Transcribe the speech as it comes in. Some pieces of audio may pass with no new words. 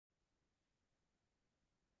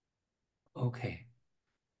Okay.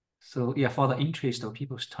 So yeah, for the interest of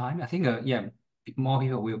people's time, I think yeah, more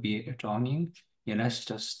people will be joining. Yeah, let's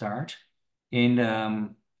just start. And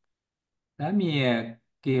let me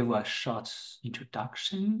give a short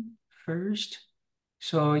introduction first.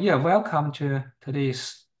 So yeah, welcome to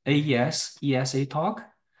today's AES ESA talk.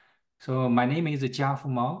 So my name is Jiafu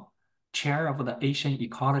Mao, chair of the Asian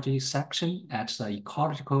Ecology section at the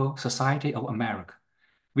Ecological Society of America,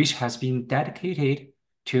 which has been dedicated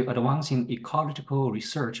to advancing ecological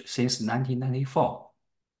research since 1994.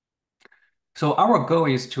 So our goal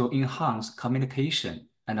is to enhance communication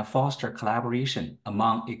and foster collaboration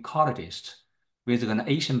among ecologists with an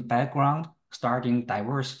Asian background studying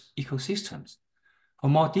diverse ecosystems. For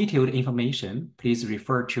more detailed information, please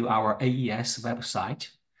refer to our AES website.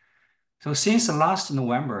 So since last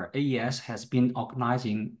November, AES has been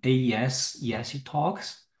organizing AES ESE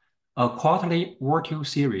Talks, a quarterly virtual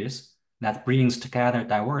series that brings together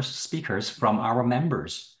diverse speakers from our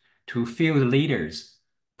members to field leaders,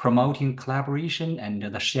 promoting collaboration and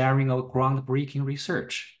the sharing of groundbreaking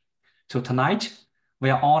research. So tonight,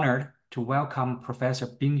 we are honored to welcome Professor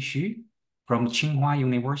Bing Xu from Tsinghua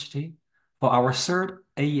University for our third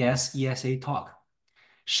AES ESA talk.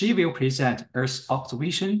 She will present Earth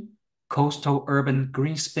observation, coastal urban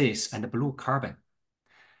green space, and blue carbon.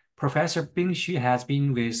 Professor Bing Xu has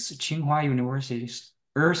been with Tsinghua University's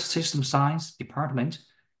Earth System Science Department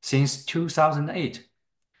since 2008.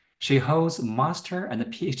 She holds master and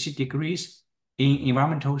PhD degrees in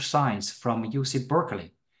environmental science from UC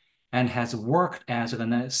Berkeley and has worked as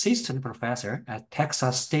an assistant professor at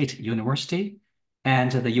Texas State University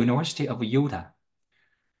and the University of Utah.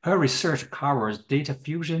 Her research covers data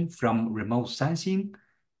fusion from remote sensing,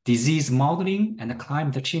 disease modeling, and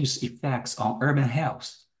climate change effects on urban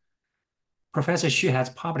health. Professor Xu has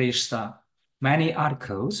published many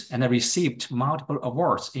articles and received multiple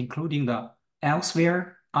awards, including the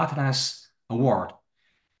Elsevier Atlas Award.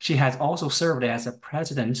 She has also served as a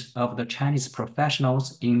president of the Chinese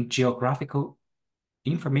Professionals in Geographical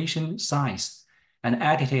Information Science and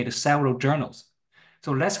edited several journals.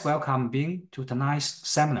 So let's welcome Bing to tonight's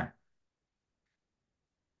seminar.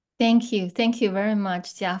 Thank you. Thank you very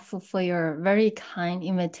much, Jiafu, for your very kind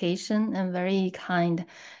invitation and very kind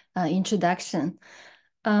introduction.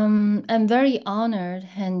 I'm very honored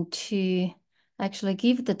and to actually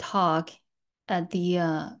give the talk at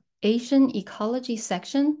the Asian Ecology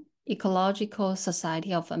section, Ecological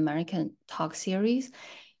Society of American talk series.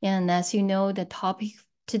 And as you know, the topic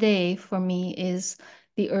today for me is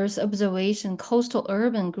the Earth observation, coastal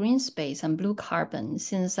urban green space, and blue carbon,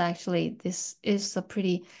 since actually this is a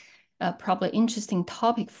pretty probably interesting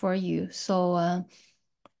topic for you. So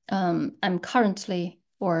I'm currently,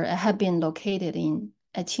 or I have been located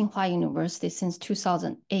at Tsinghua University since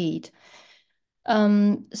 2008.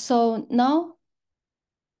 So now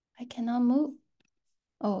I cannot move.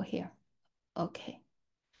 Oh, here. Okay.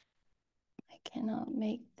 I cannot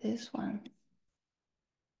make this one.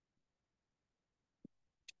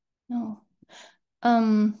 No.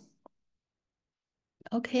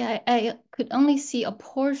 Okay, I could only see a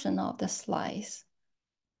portion of the slides.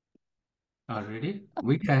 Oh, really?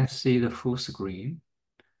 We can see the full screen.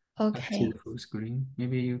 I see Okay. the full screen.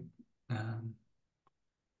 Maybe you.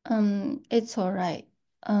 It's all right.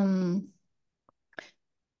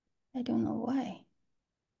 I don't know why.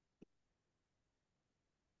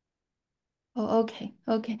 Oh, okay,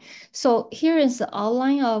 okay. So here is the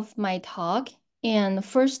outline of my talk. And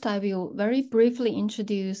first, I will very briefly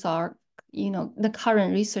introduce our, the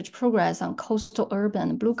current research progress on coastal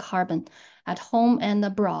urban blue carbon at home and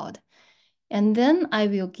abroad. And then I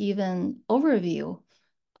will give an overview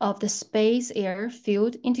of the space air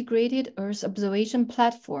field integrated Earth observation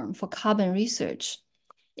platform for carbon research.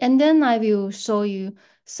 And then I will show you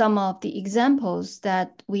some of the examples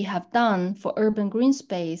that we have done for urban green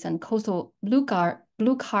space and coastal blue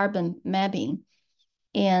carbon mapping.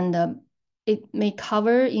 And it may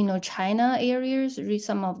cover, China areas,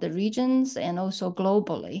 some of the regions, and also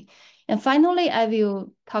globally. And finally, I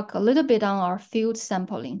will talk a little bit on our field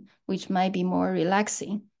sampling, which might be more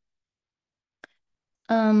relaxing.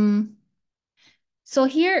 So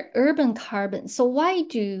here, urban carbon. So why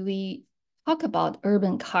do we talk about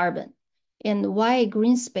urban carbon and why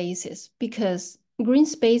green spaces? Because green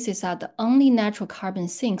spaces are the only natural carbon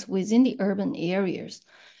sinks within the urban areas.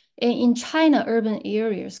 And in China, urban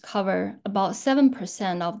areas cover about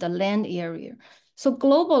 7% of the land area. So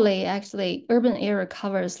globally, actually, urban area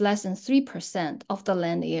covers less than 3% of the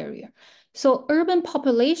land area. So urban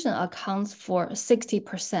population accounts for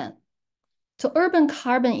 60%. So urban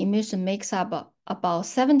carbon emission makes up about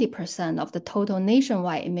 70% of the total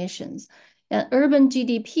nationwide emissions. And urban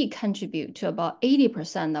GDP contribute to about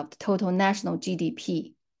 80% of the total national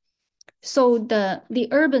GDP. So the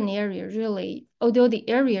urban area really, although the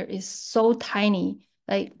area is so tiny,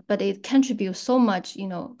 but it contributes so much,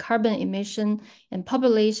 carbon emission and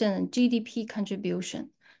population and GDP contribution.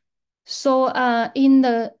 So in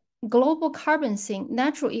the global carbon sink,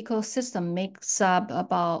 natural ecosystem makes up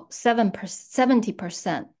about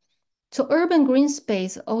 70%. So urban green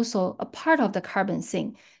space also a part of the carbon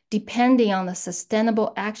sink, depending on the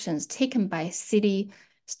sustainable actions taken by city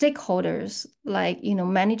stakeholders, like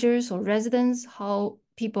managers or residents, how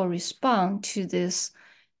people respond to this,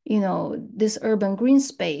 this urban green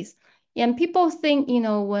space. And people think,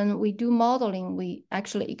 when we do modeling, we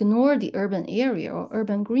actually ignore the urban area or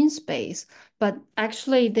urban green space, but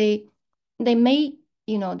actually they may,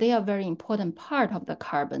 they are a very important part of the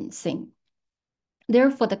carbon sink.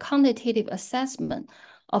 Therefore, the quantitative assessment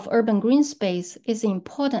of urban green space is an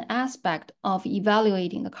important aspect of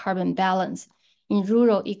evaluating the carbon balance in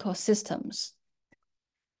rural ecosystems.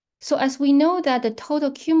 So as we know that the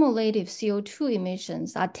total cumulative CO2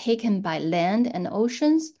 emissions are taken by land and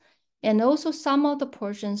oceans, and also some of the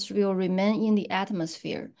portions will remain in the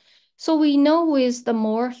atmosphere. So we know with the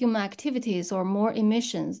more human activities or more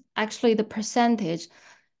emissions, actually the percentage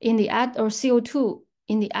in the or CO2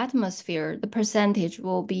 in the atmosphere, the percentage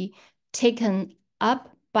will be taken up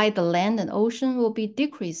by the land and ocean will be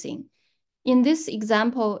decreasing. In this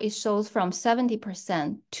example, it shows from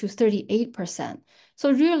 70% to 38%.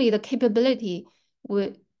 So really the capability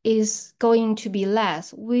is going to be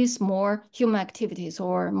less with more human activities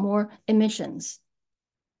or more emissions.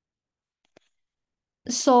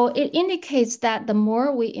 So it indicates that the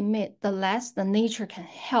more we emit, the less the nature can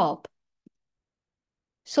help.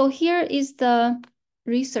 So here is the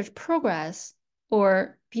research progress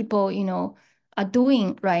or people, are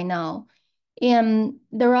doing right now. And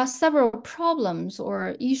there are several problems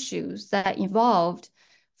or issues that involved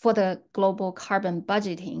for the global carbon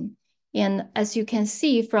budgeting. And as you can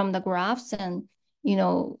see from the graphs and,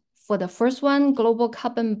 for the first one, global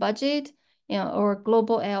carbon budget, or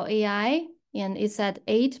global LAI, and it's at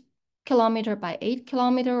 8 km by 8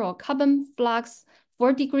 km, or carbon flux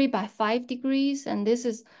 4 degrees by 5 degrees. And this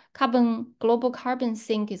is global carbon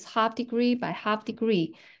sink is half degree by half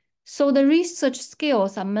degree. So the research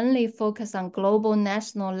skills are mainly focused on global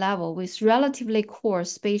national level with relatively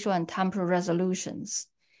coarse spatial and temporal resolutions.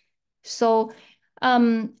 So,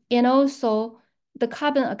 and also the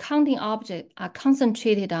carbon accounting objects are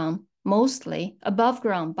concentrated on mostly above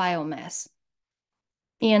ground biomass.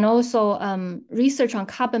 And also research on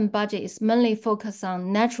carbon budget is mainly focused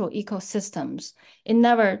on natural ecosystems. It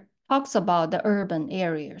never talks about the urban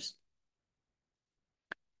areas.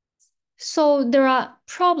 So there are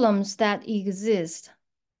problems that exist.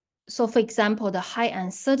 So for example, the high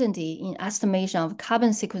uncertainty in estimation of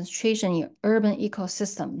carbon sequestration in urban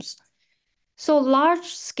ecosystems. So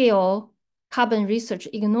large-scale carbon research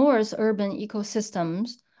ignores urban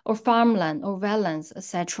ecosystems or farmland or wetlands,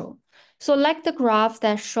 etc. So like the graph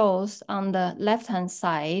that shows on the left-hand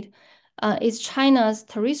side, is China's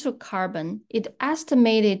terrestrial carbon. It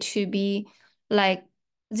estimated to be like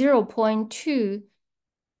 0.2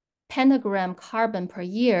 pentagram carbon per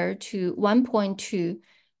year to 1.2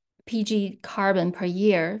 PG carbon per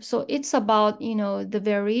year. So it's about, the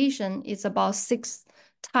variation is about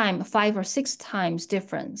 5 or 6 times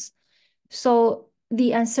difference. So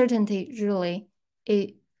the uncertainty really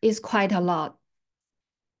is quite a lot.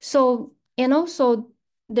 So, and also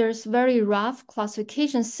there's very rough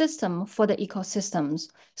classification system for the ecosystems.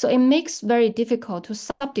 So it makes very difficult to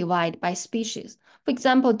subdivide by species. For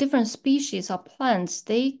example, different species of plants,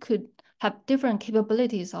 they could have different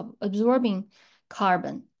capabilities of absorbing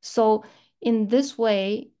carbon. So in this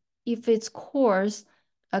way, if it's coarse,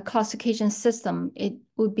 a classification system, it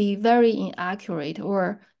would be very inaccurate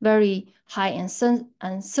or very high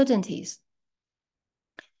uncertainties.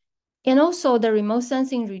 And also the remote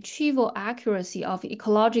sensing retrieval accuracy of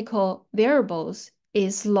ecological variables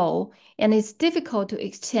is low, and it's difficult to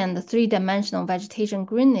extend the three-dimensional vegetation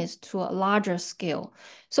greenness to a larger scale.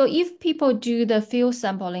 So if people do the field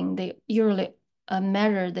sampling, they usually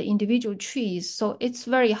measure the individual trees, so it's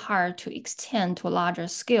very hard to extend to larger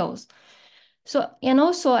scales. So, and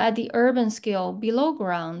also at the urban scale, below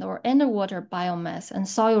ground or underwater biomass and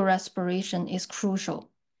soil respiration is crucial.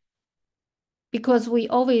 Because we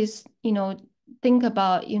always, think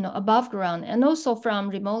about, above ground, and also from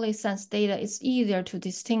remotely sensed data, it's easier to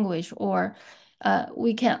distinguish, or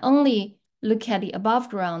we can only look at the above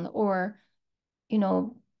ground or,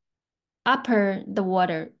 upper the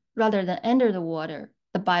water rather than under the water,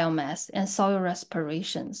 the biomass and soil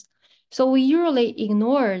respirations. So we usually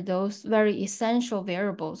ignore those very essential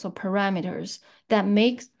variables or parameters that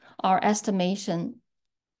make our estimation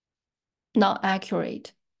not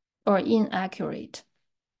accurate or inaccurate.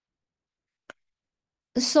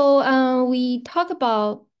 So we talk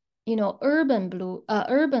about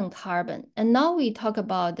urban carbon, and now we talk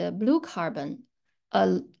about the blue carbon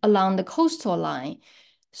along the coastal line.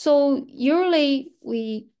 So usually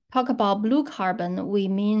we talk about blue carbon, we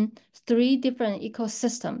mean three different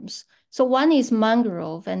ecosystems. So one is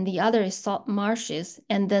mangrove, and the other is salt marshes,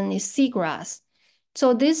 and then is seagrass.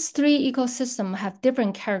 So these three ecosystems have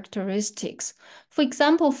different characteristics. For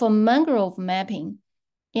example, for mangrove mapping,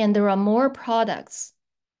 and there are more products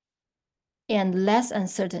and less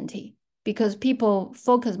uncertainty because people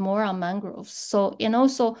focus more on mangroves. So, and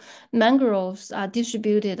also mangroves are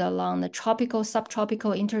distributed along the tropical,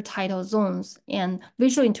 subtropical, intertidal zones, and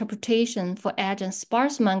visual interpretation for edge and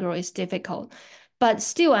sparse mangrove is difficult. But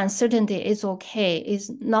still, uncertainty is okay,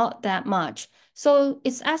 it's not that much. So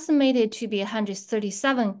it's estimated to be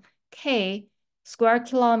 137K square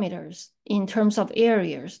kilometers in terms of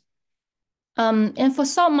areas. And for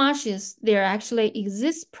salt marshes, there actually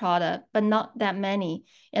exists product, but not that many,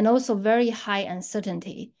 and also very high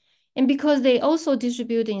uncertainty. And because they also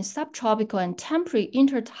distribute in subtropical and temperate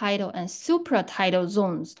intertidal and supratidal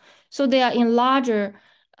zones, so they are in larger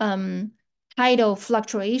tidal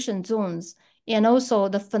fluctuation zones, and also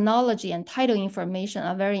the phenology and tidal information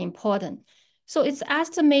are very important. So it's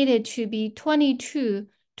estimated to be 22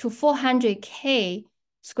 to 400K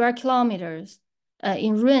square kilometers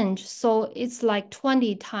in range. So it's like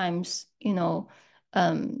 20 times,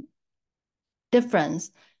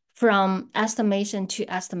 difference from estimation to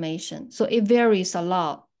estimation. So it varies a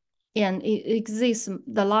lot. And it exists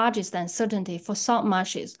the largest uncertainty for salt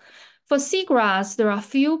marshes. For seagrass, there are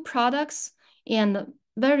few products and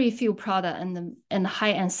very few product and high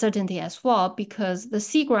uncertainty as well, because the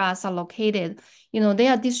seagrass are located, they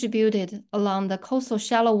are distributed along the coastal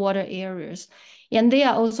shallow water areas. And they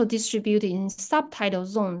are also distributed in subtidal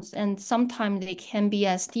zones, and sometimes they can be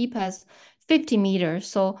as deep as 50 meters.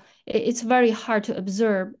 So it's very hard to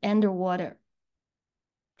observe underwater.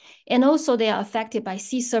 And also they are affected by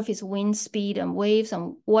sea surface wind speed and waves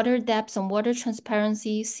and water depths and water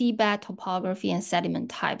transparency, seabed topography, and sediment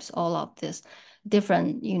types, all of this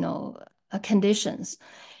different, conditions.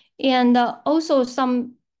 And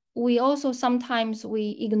we also sometimes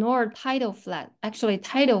we ignore tidal flag. Actually,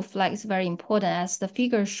 tidal flag is very important, as the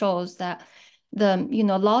figure shows that the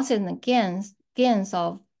losses and gains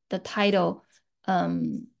of the tidal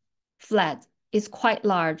flat is quite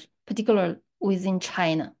large, particularly within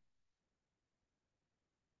China.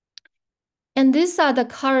 And these are the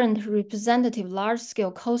current representative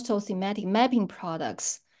large-scale coastal thematic mapping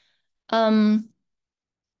products. I'm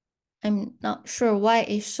not sure why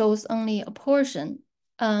it shows only a portion.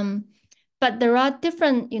 But there are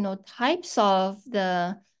different, types of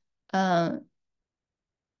the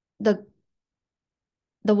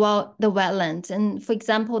wetlands. And for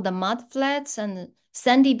example, the mudflats and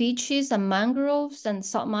sandy beaches and mangroves and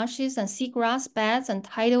salt marshes and seagrass beds and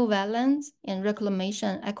tidal wetlands and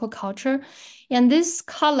reclamation and aquaculture. And this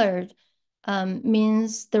colored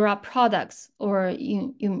means there are products, or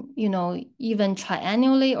even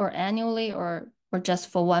triannually or annually or just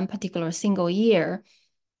for one particular single year.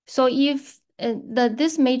 So if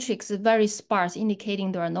this matrix is very sparse,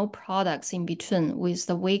 indicating there are no products in between with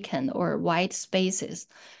the vacant or white spaces.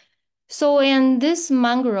 So in this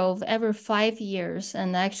mangrove every 5 years,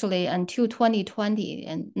 and actually until 2020,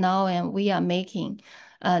 and we are making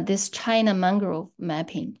this China mangrove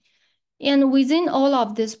mapping. And within all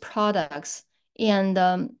of these products,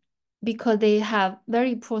 and because they have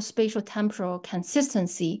very poor spatial temporal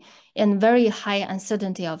consistency and very high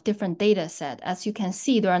uncertainty of different data set, as you can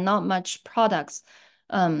see, there are not much products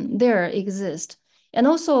there exist. And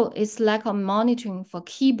also its lack of monitoring for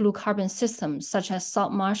key blue carbon systems, such as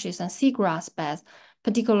salt marshes and seagrass beds,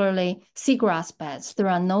 particularly seagrass beds. There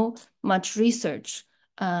are no much research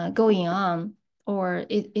going on, or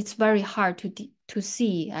it's very hard to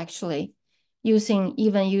see actually,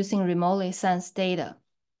 even using remotely sensed data.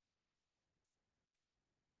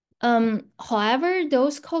 However,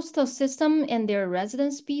 those coastal systems and their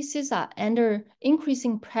resident species are under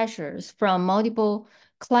increasing pressures from multiple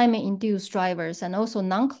climate-induced drivers and also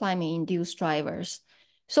non-climate-induced drivers.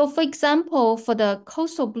 So for example, for the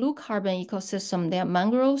coastal blue carbon ecosystem, there are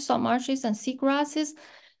mangroves, salt marshes, and seagrasses.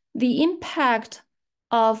 The impact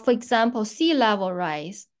of, for example, sea level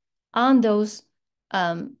rise on those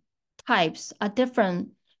types are different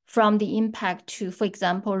from the impact to, for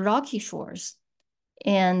example, rocky shores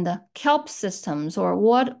and kelp systems or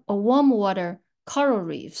warm water coral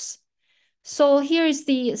reefs. So here is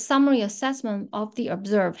the summary assessment of the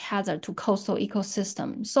observed hazard to coastal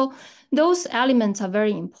ecosystem. So those elements are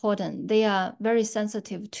very important. They are very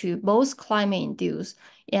sensitive to both climate-induced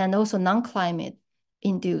and also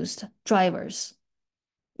non-climate-induced drivers.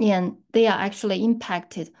 And they are actually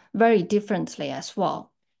impacted very differently as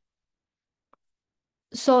well.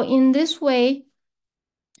 So in this way,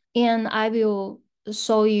 and I will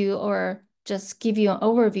show you or just give you an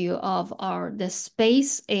overview of the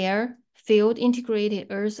space, air, field integrated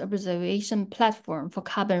Earth observation platform for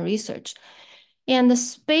carbon research. And the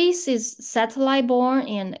space is satellite-borne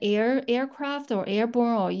and aircraft or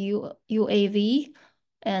airborne or UAV,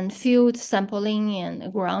 and field sampling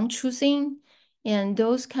and ground truthing, and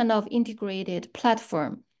those kind of integrated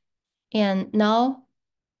platform. And now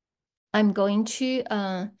I'm going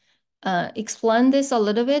to explain this a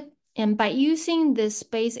little bit. And by using this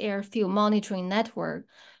space air field monitoring network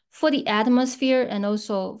for the atmosphere and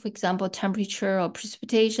also, for example, temperature or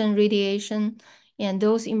precipitation, radiation, and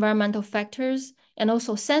those environmental factors, and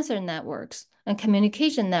also sensor networks and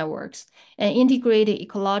communication networks, an integrated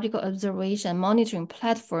ecological observation monitoring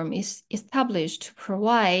platform is established to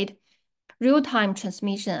provide real-time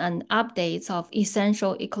transmission and updates of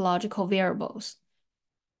essential ecological variables.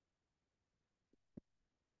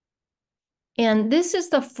 And this is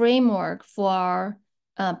the framework for our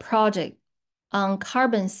project on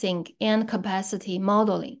carbon sink and capacity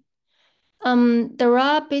modeling. There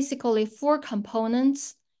are basically 4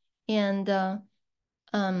 components, and the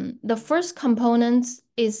first component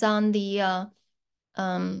is on the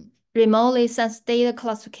remotely sensed data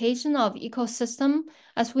classification of ecosystem.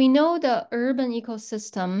 As we know, the urban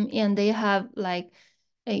ecosystem, and they have like,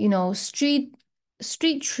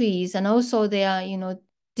 street trees, and also they are,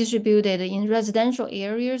 distributed in residential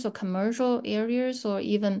areas or commercial areas or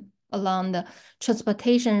even along the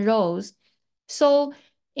transportation roads. So,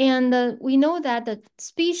 and we know that the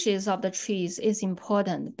species of the trees is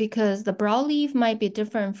important because the broadleaf might be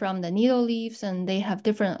different from the needle leaves, and they have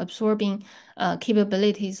different absorbing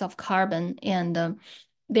capabilities of carbon. And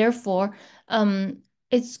therefore,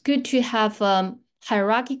 it's good to have a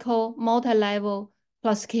hierarchical multi-level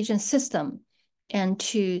classification system and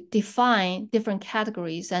to define different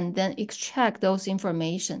categories and then extract those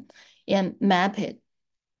information and map it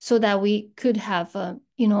so that we could have, on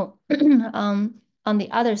the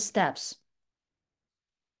other steps.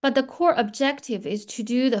 But the core objective is to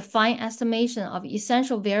do the fine estimation of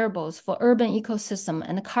essential variables for urban ecosystem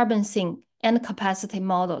and carbon sink and capacity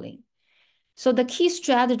modeling. So the key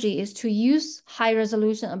strategy is to use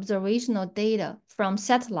high-resolution observational data from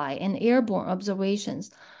satellite and airborne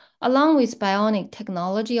observations, along with bionic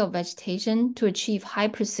technology of vegetation to achieve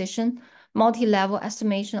high-precision, multi-level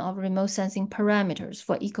estimation of remote sensing parameters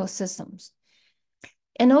for ecosystems.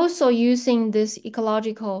 And also using this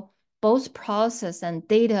ecological, both process and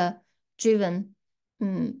data-driven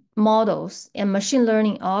models and machine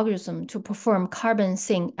learning algorithm to perform carbon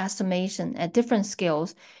sink estimation at different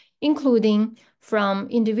scales, including from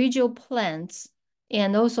individual plants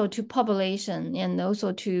and also to population and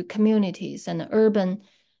also to communities and urban,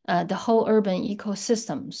 the whole urban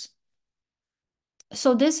ecosystems.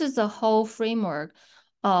 So this is the whole framework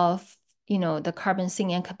of, the carbon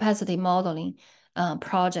sink and capacity modeling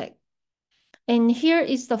project. And here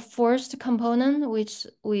is the first component, which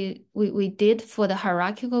we did for the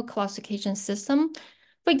hierarchical classification system.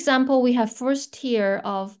 For example, we have first tier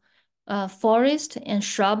of forest and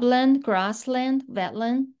shrubland, grassland,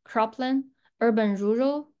 wetland, cropland, urban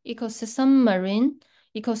rural, ecosystem, marine,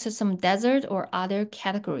 ecosystem desert, or other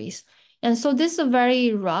categories. And so this is a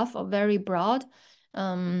very rough or very broad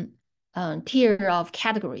tier of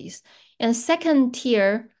categories. And second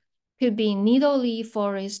tier could be needle leaf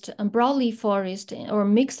forest, broadleaf forest, or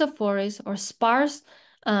mixed forest, or sparse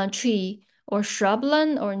tree, or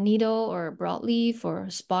shrubland, or needle, or broadleaf, or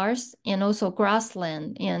sparse, and also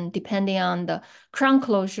grassland, and depending on the crown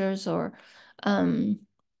closures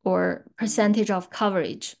or percentage of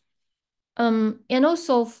coverage. And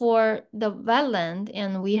also for the wetland,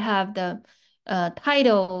 and we have the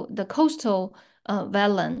the coastal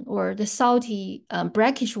wetland, or the salty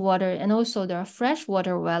brackish water, and also there are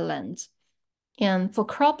freshwater wetlands. And for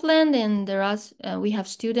cropland, and there are we have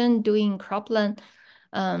students doing cropland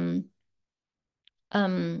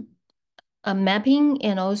mapping,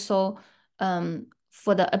 and also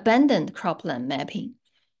for the abandoned cropland mapping.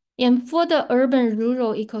 And for the urban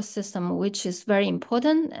rural ecosystem, which is very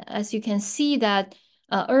important, as you can see that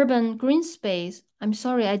urban green space, I'm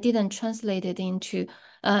sorry, I didn't translate it into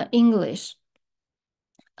English.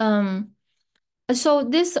 So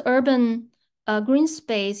this urban green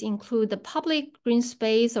space include the public green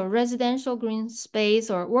space or residential green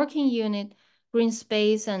space or working unit green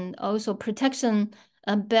space and also protection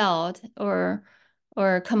belt or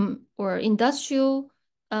industrial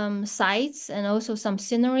sites, and also some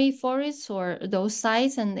scenery forests or those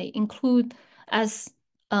sites, and they include as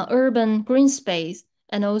urban green space,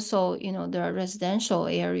 and also the residential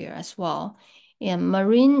area as well, and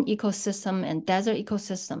marine ecosystem and desert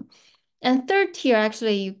ecosystem. And third tier,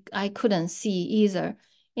 actually, I couldn't see either.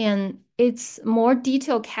 And it's more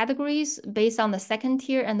detailed categories based on the second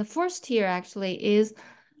tier. And the first tier actually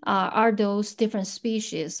are those different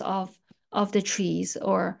species of the trees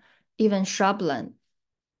or even shrubland.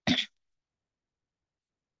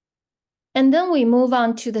 And then we move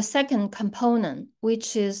on to the second component,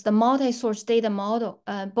 which is the multi-source data model,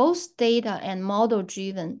 both data and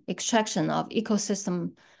model-driven extraction of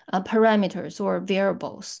ecosystem parameters or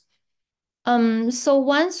variables. So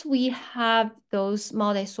once we have those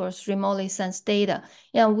multi-source remotely sensed data,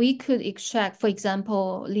 we could extract, for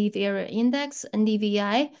example, leaf area index,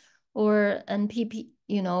 NDVI, or NPP,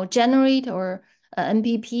 generate or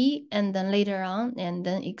NPP, and then later on, and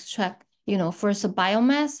then extract, first a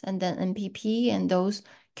biomass and then NPP and those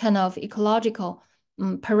kind of ecological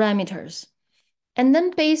parameters. And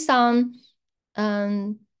then based on,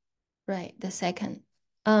 the second.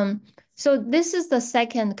 So this is the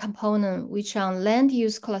second component, which on land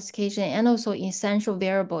use classification and also essential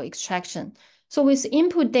variable extraction. So with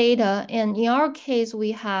input data, and in our case,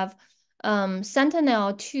 we have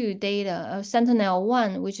Sentinel-2 data,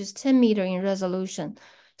 Sentinel-1, which is 10 meter in resolution,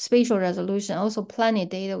 spatial resolution, also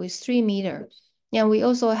planet data with 3 meter. And we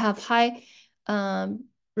also have higher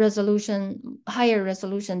resolution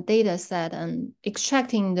data set, and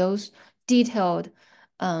extracting those detailed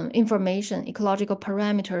information, ecological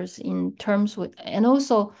parameters in terms with, and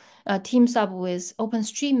also teams up with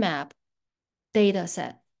OpenStreetMap data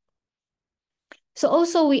set. So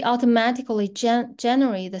also we automatically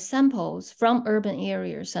generate the samples from urban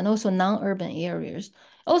areas and also non-urban areas.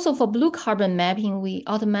 Also for blue carbon mapping, we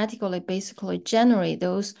automatically basically generate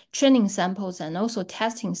those training samples and also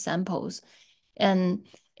testing samples. And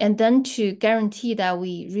then to guarantee that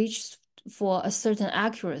we reach for a certain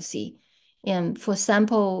accuracy, and for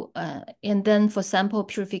sample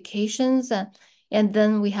purifications, and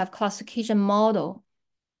then we have classification model,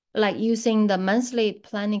 like using the monthly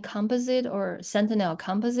planning composite or Sentinel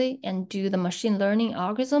composite, and do the machine learning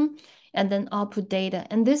algorithm, and then output data.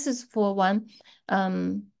 And this is for one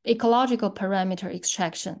ecological parameter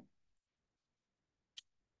extraction.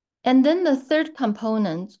 And then the third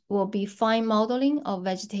component will be fine modeling of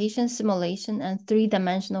vegetation simulation and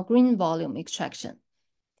three-dimensional green volume extraction.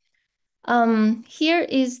 Here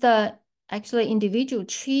is the actually individual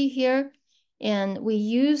tree here, and we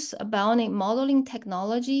use a bionic modeling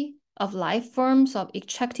technology of life forms of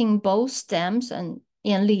extracting both stems and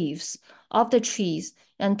leaves of the trees,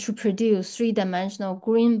 and to produce three-dimensional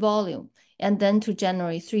green volume, and then to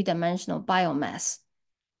generate three-dimensional biomass.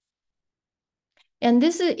 And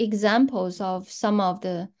this is examples of some of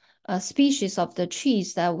the species of the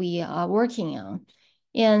trees that we are working on.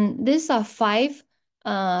 And these are 5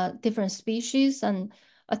 different species, and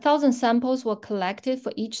 1,000 samples were collected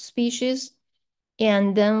for each species.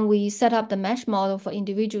 And then we set up the mesh model for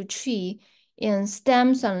individual tree in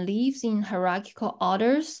stems and leaves in hierarchical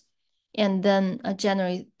orders, and then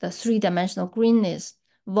generate the three-dimensional greenness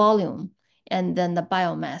volume, and then the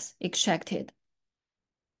biomass extracted.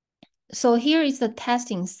 So here is the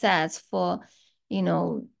testing sets for,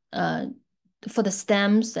 for the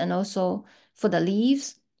stems and also for the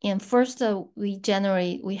leaves. And first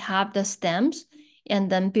we have the stems, and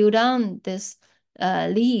then build on this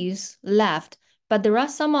leaves left. But there are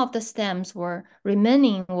some of the stems were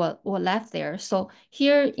remaining, were left there. So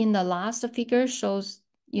here in the last figure shows,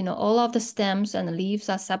 all of the stems and the leaves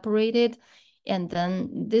are separated. And then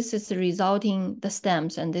this is resulting the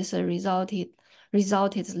stems, and this resulted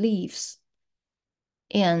leaves,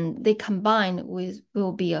 and they combined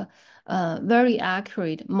will be a very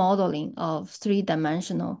accurate modeling of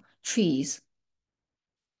three-dimensional trees.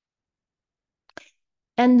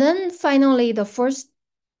 And then finally, the first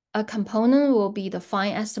component will be the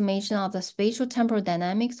fine estimation of the spatial temporal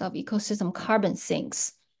dynamics of ecosystem carbon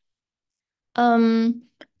sinks.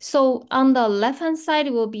 So on the left-hand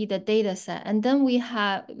side will be the data set, and then we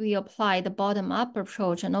apply the bottom-up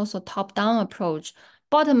approach and also top-down approach.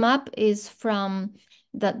 Bottom-up is from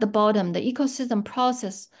the bottom, the ecosystem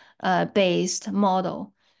process based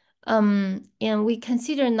model. And we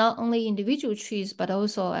consider not only individual trees, but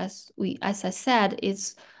also as I said,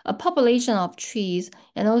 it's a population of trees,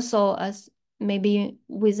 and also as maybe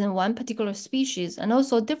within one particular species, and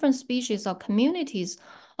also different species or communities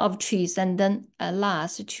of trees, and then at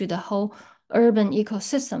last to the whole urban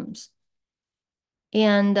ecosystems.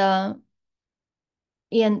 And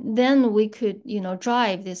then we could,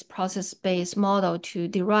 drive this process-based model to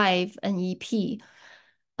derive an EP.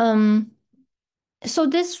 So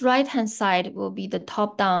this right-hand side will be the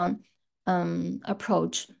top-down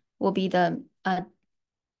approach, will be the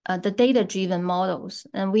data-driven models.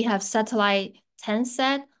 And we have satellite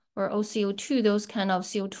TenSat or OCO2, those kind of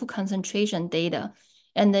CO2 concentration data.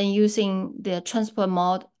 And then using the transport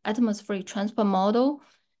model, atmospheric transport model,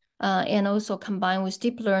 and also combined with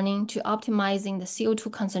deep learning to optimizing the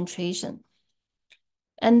CO2 concentration.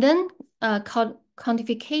 And then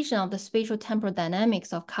quantification of the spatial temporal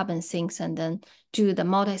dynamics of carbon sinks, and then do the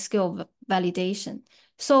multi-scale validation.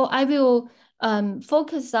 So I will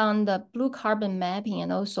focus on the blue carbon mapping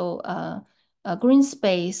and also green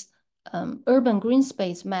space, urban green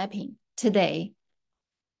space mapping today.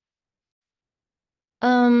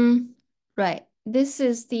 Right. This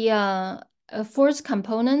is the first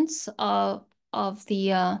components of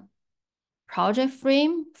the project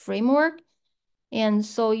framework. And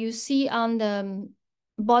so you see on the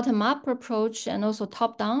bottom-up approach and also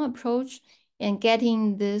top-down approach, and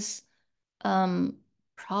getting this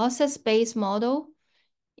process-based model,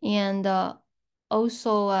 and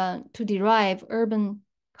also to derive urban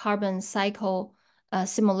carbon cycle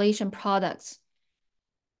simulation products,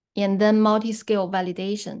 and then multi-scale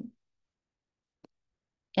validation,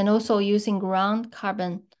 and also using ground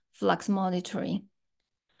carbon flux monitoring.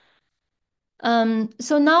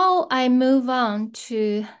 So now I move on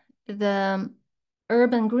to the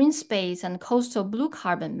urban green space and coastal blue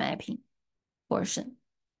carbon mapping portion.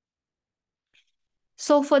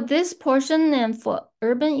 So for this portion and for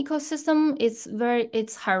urban ecosystem,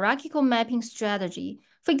 it's hierarchical mapping strategy.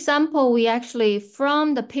 For example, we actually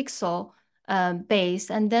from the pixel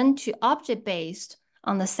based and then to object based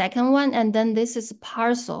on the second one, and then this is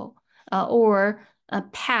parcel or a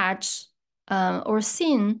patch or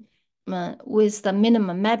scene with the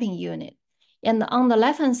minimum mapping unit. And on the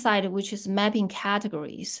left-hand side, which is mapping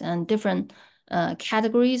categories and different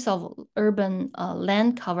categories of urban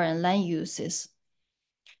land cover and land uses.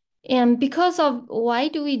 And because of why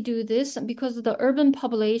do we do this? Because of the urban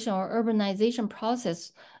population or urbanization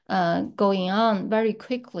process going on very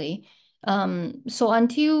quickly. So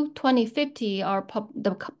until 2050,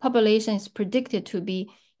 the population is predicted to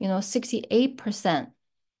be 68%.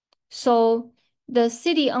 So the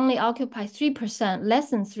city only occupies 3%, less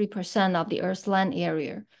than 3% of the Earth's land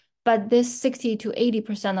area. But this 60 to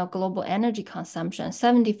 80% of global energy consumption,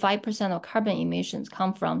 75% of carbon emissions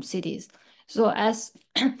come from cities. So as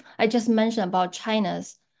I just mentioned about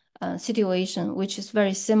China's situation, which is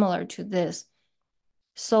very similar to this.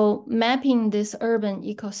 So mapping this urban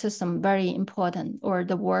ecosystem, very important, or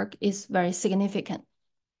the work is very significant.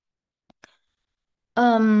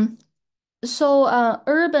 So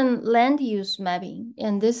urban land use mapping,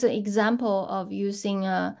 and this is an example of using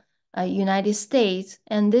United States,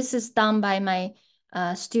 and this is done by my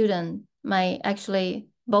student. Actually,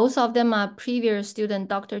 both of them are previous student,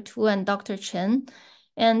 Dr. Tu and Dr. Chen.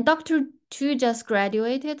 And Dr. Tu just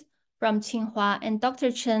graduated from Tsinghua, and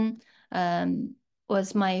Dr. Chen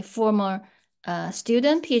was my former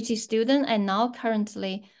student, PhD student, and now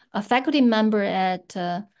currently a faculty member at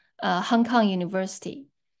Hong Kong University.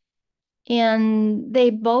 And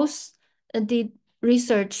they both did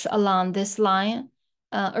research along this line,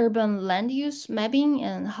 urban land use mapping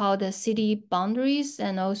and how the city boundaries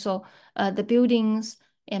and also the buildings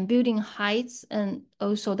and building heights and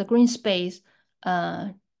also the green space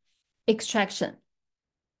extraction.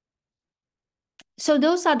 So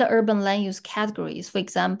those are the urban land use categories. For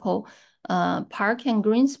example, park and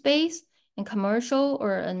green space, and commercial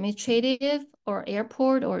or administrative or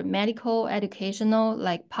airport or medical, educational,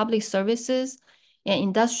 like public services, and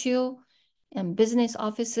industrial and business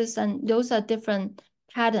offices. And those are different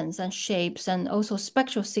patterns and shapes and also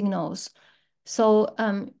spectral signals. So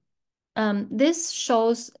this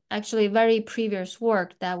shows actually very previous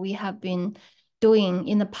work that we have been doing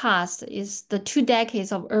in the past is the 2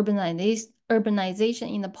 decades of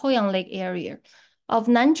urbanization in the Poyang Lake area. Of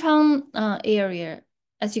Nanchang area,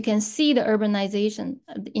 as you can see, the urbanization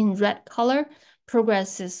in red color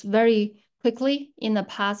progresses very quickly in the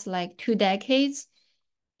past like 2 decades.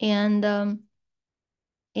 And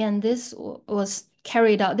this was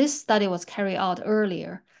carried out, this study was carried out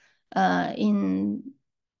earlier in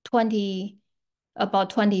about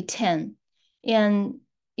 2010. And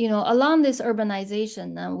along this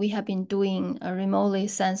urbanization, we have been doing a remotely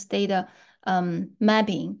sensed data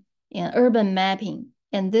mapping and urban mapping.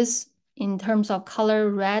 And this, in terms of color,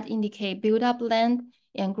 red indicate built up land,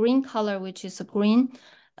 and green color, which is a green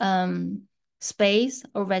space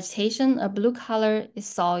or vegetation, a blue color is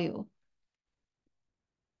soil.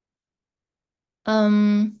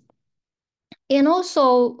 And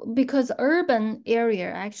also because urban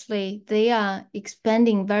area, actually, they are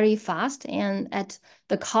expanding very fast and at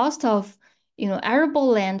the cost of, arable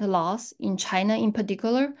land loss in China in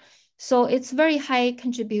particular. So it's very high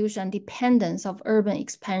contribution dependence of urban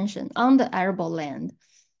expansion on the arable land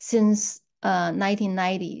since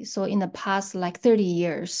 1990. So in the past like 30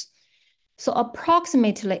 years. So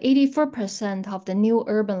approximately 84% of the new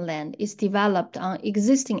urban land is developed on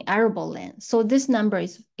existing arable land. So this number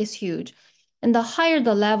is huge. And the higher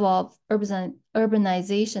the level of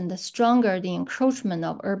urbanization, the stronger the encroachment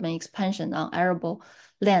of urban expansion on arable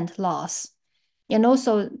land loss. And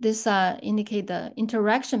also this indicate the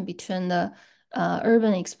interaction between the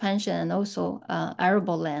urban expansion and also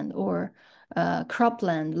arable land or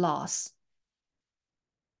cropland loss.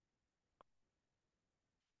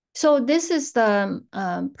 So this is the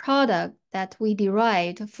product that we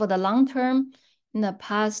derived for the long term in the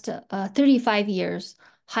past 35 years,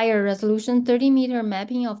 higher resolution 30-meter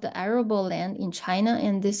mapping of the arable land in China.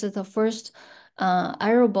 And this is the first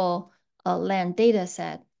arable land data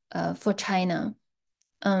set for China.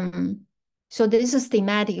 So this is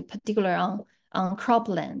thematic, particular on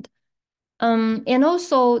cropland. And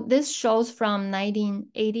also this shows from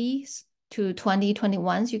 1980s to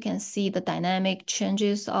 2021, you can see the dynamic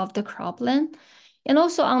changes of the cropland. And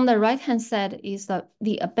also on the right-hand side is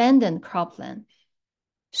the abandoned cropland.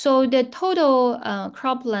 So the total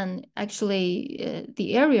cropland, actually,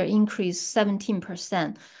 the area increased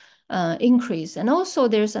 17% increase. And also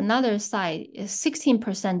there's another side,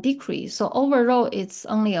 16% decrease. So overall, it's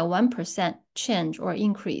only a 1% change or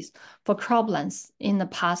increase for croplands in the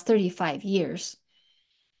past 35 years.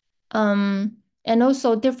 And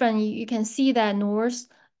also different, you can see that north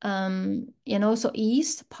and also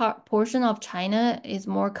east portion of China is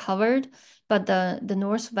more covered, but the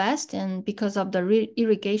northwest, and because of the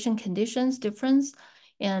irrigation conditions difference,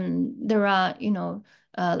 and there are,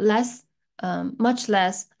 much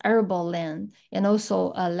less arable land, and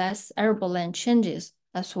also less arable land changes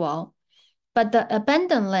as well. But the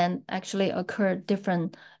abandoned land actually occur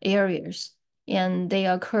different areas, and they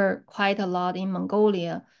occur quite a lot in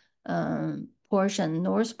Mongolia portion,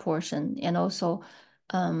 north portion, and also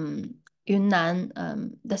Yunnan,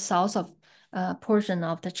 the south of portion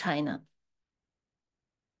of the China.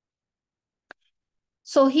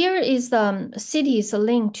 So here is the cities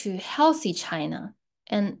linked to healthy China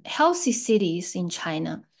and healthy cities in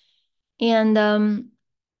China. And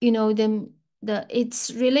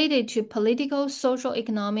it's related to political, social,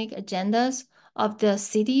 economic agendas of the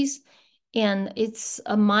cities. And it's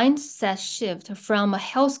a mindset shift from a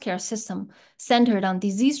healthcare system centered on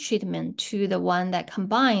disease treatment to the one that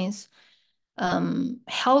combines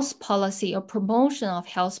health policy or promotion of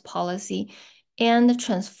health policy and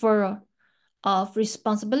transfer of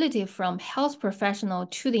responsibility from health professional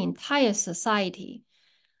to the entire society.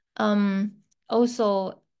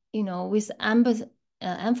 Also, with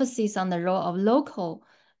emphasis on the role of local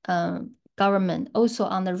government, also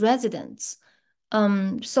on the residents.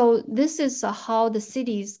 So this is how the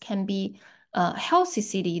cities can be a healthy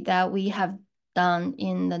city that we have done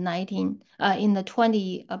in the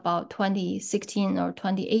about 2016 or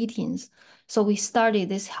 2018. So we started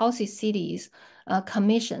this Healthy Cities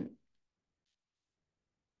Commission.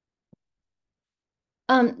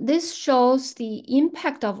 This shows the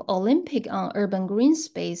impact of Olympic on urban green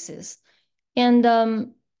spaces. And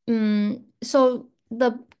so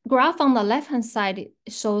the graph on the left-hand side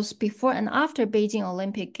shows before and after Beijing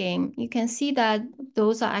Olympic game. You can see that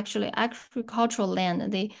those are actually agricultural land,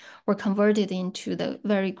 and they were converted into the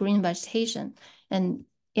very green vegetation. And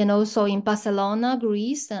also in Barcelona,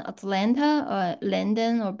 Greece, and Atlanta,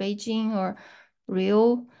 London, or Beijing, or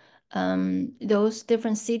Rio, those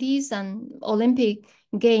different cities and Olympic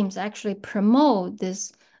games actually promote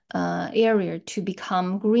this area to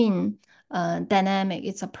become green, dynamic.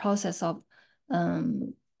 It's a process of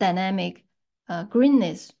dynamic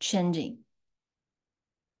greenness changing.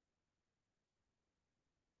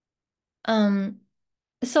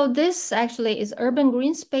 So this actually is urban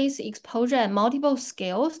green space exposure at multiple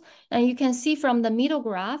scales. And you can see from the middle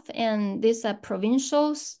graph, and this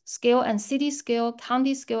provincial scale and city scale,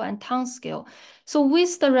 county scale and town scale. So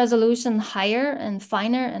with the resolution higher and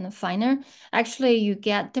finer, actually you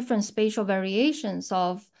get different spatial variations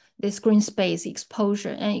of this green space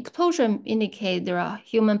exposure. And exposure indicate there are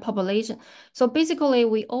human population. So basically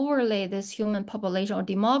we overlay this human population or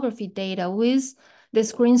demography data with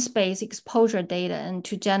this green space exposure data, and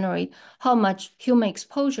to generate how much human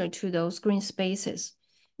exposure to those green spaces,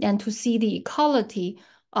 and to see the equality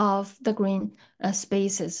of the green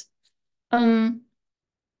spaces.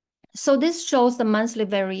 So this shows the monthly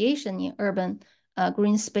variation in urban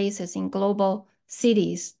green spaces in global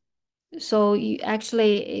cities. So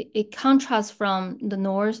it contrasts from the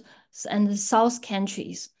north and the south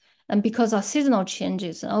countries. And because of seasonal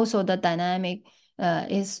changes, and also the dynamic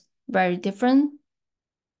is very different.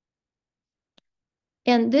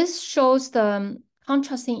 And this shows the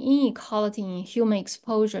contrasting inequality in human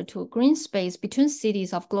exposure to green space between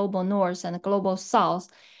cities of global north and global south.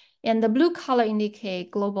 And the blue color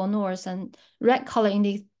indicate global north and red color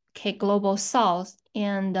indicate global south.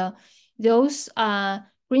 And those are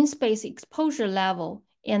green space exposure level.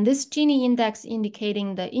 And this Gini index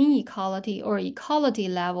indicating the inequality or equality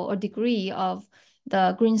level or degree of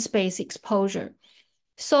the green space exposure.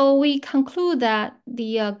 So we conclude that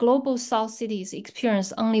the global south cities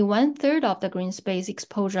experience only 1/3 of the green space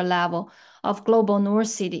exposure level of global north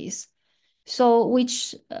cities. So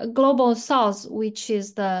which global south, which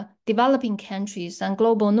is the developing countries, and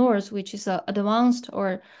global north, which is advanced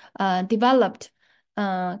or developed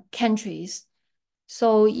countries.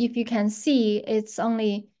 So if you can see, it's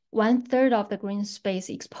only 1/3 of the green space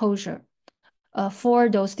exposure for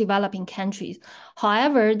those developing countries.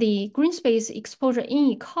 However, the green space exposure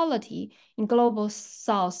inequality in global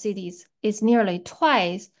south cities is nearly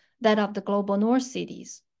twice that of the global north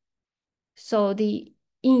cities. So the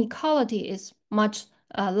inequality is much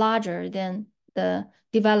larger than the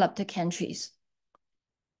developed countries.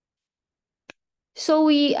 So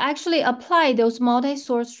we actually apply those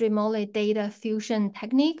multi-source remotely data fusion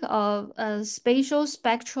technique of spatial,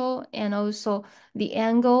 spectral, and also the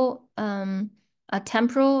angle,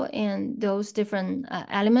 temporal, and those different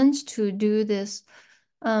elements to do this.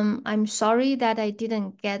 I'm sorry that I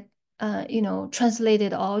didn't get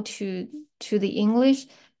translated all to the English,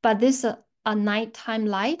 but this a nighttime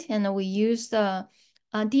light, and we use the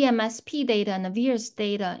DMSP data and the VIRS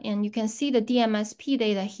data, and you can see the DMSP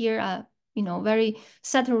data here are very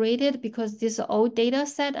saturated because this is an old data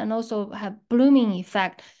set and also have blooming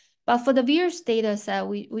effect. But for the VIRS data set,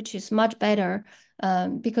 which is much better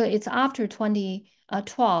because it's after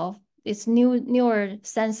 2012, it's newer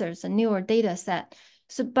sensors and newer data set.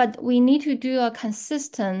 So, but we need to do a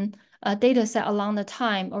consistent data set along the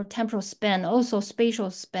time or temporal span, also spatial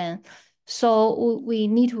span. So we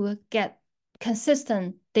need to get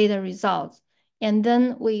consistent data results. And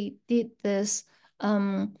then we did this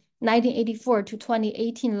 1984 to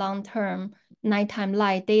 2018 long-term nighttime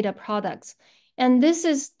light data products. And this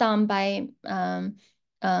is done by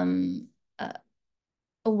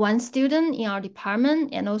one student in our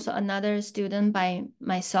department and also another student by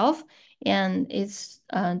myself. And it's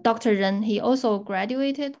Dr. Ren. He also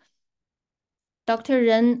graduated. Dr.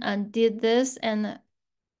 Ren did this, and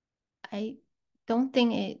I don't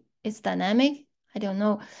think it's dynamic. I don't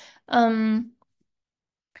know.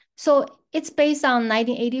 So it's based on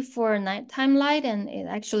 1984 nighttime light, and it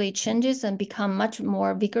actually changes and become much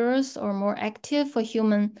more vigorous or more active for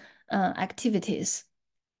human activities.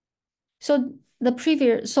 So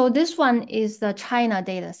this one is the China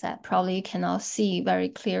data set. Probably you cannot see very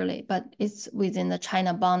clearly, but it's within the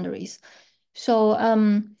China boundaries. So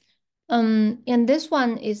and this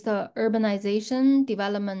one is the urbanization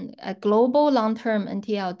development, a global long-term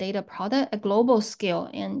NTL data product, a global scale,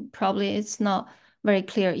 and probably it's not very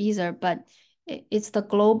clear either, but it's the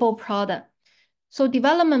global product. So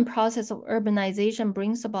development process of urbanization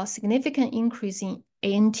brings about significant increase in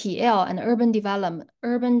ANTL and urban development,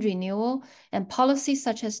 urban renewal, and policies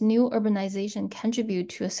such as new urbanization contribute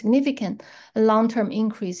to a significant long-term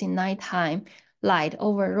increase in nighttime light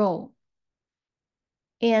overall.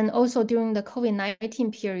 And also during the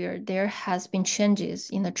COVID-19 period, there has been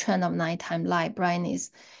changes in the trend of nighttime light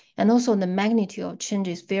brightness, and also the magnitude of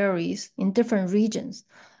changes varies in different regions,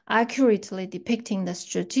 accurately depicting the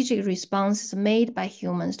strategic responses made by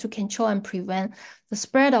humans to control and prevent the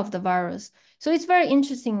spread of the virus. So it's very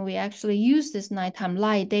interesting. We actually use this nighttime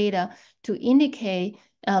light data to indicate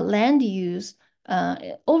land use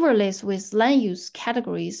overlays with land use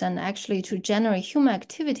categories, and actually to generate human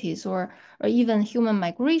activities or even human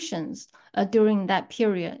migrations during that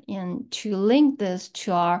period, and to link this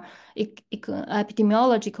to our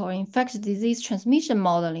epidemiological or infectious disease transmission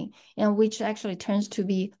modeling, and which actually turns to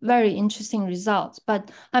be very interesting results.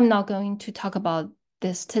 But I'm not going to talk about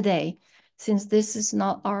this today, since this is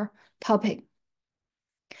not our topic.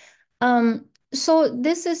 So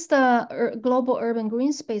this is the global urban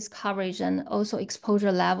green space coverage, and also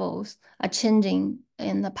exposure levels are changing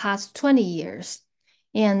in the past 20 years.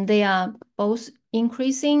 And they are both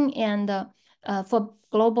increasing and for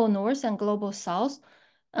global north and global south.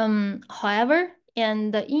 However,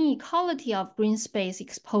 and the inequality of green space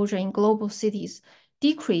exposure in global cities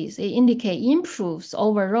decrease, it indicates improves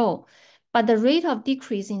overall. But the rate of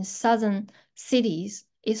decrease in southern cities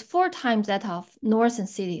is 4 times that of northern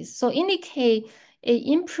cities. So indicate it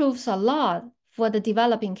improves a lot for the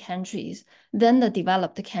developing countries than the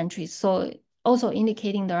developed countries. So also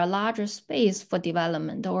indicating there are larger space for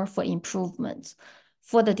development or for improvements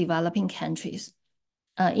for the developing countries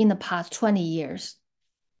in the past 20 years.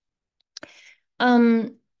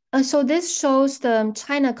 So this shows the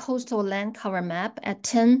China coastal land cover map at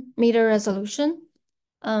 10-meter resolution.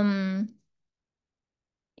 And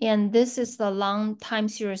this is the long time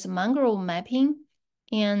series mangrove mapping.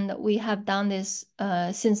 And we have done this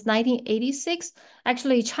since 1986.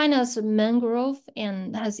 Actually, China's mangrove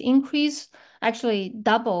and has increased, actually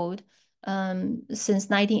doubled since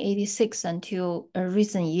 1986 until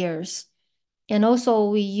recent years. And also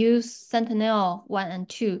we use Sentinel-1 and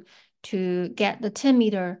 2 to get the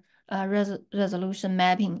 10-meter resolution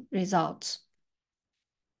mapping results.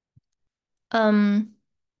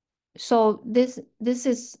 So this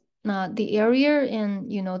is the area, and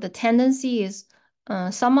the tendency is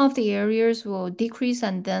some of the areas will decrease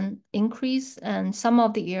and then increase, and some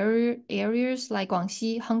of the areas like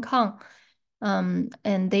Guangxi, Hong Kong,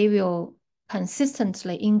 and they will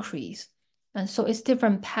consistently increase. And so it's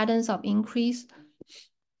different patterns of increase.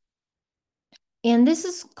 And this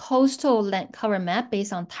is coastal land cover map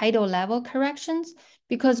based on tidal level corrections,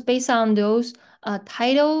 because based on those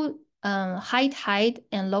tidal, high tide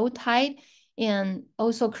and low tide, and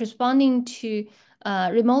also corresponding to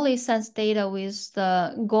remotely sensed data with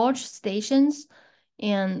the gorge stations,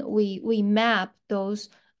 and we map those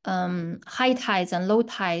high tides and low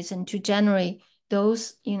tides and to generate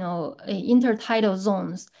those intertidal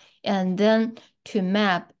zones, and then to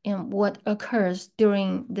map what occurs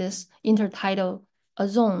during this intertidal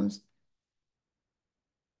zones.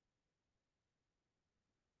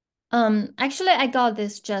 Actually, I got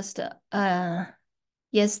this just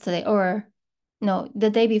yesterday, or no, the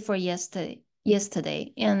day before yesterday.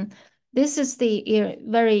 And this is the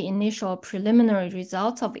very initial preliminary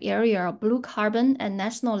results of area of blue carbon at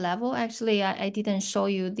national level. Actually, I didn't show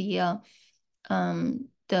you the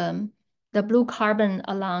blue carbon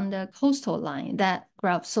along the coastal line, that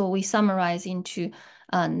graph. So we summarize into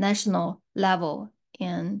national level,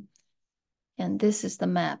 and this is the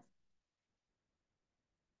map.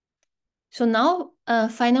 So now,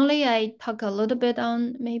 finally, I talk a little bit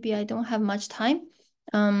on, maybe I don't have much time.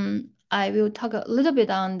 I will talk a little bit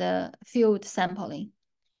on the field sampling.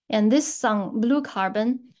 And this is on blue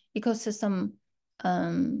carbon ecosystem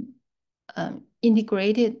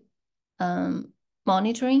integrated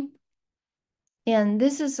monitoring. And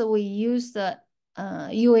this is, we use the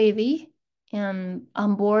UAV and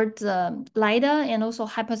on board the LiDAR and also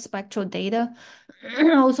hyperspectral data,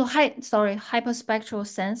 also hyperspectral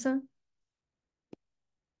sensor.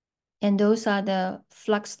 And those are the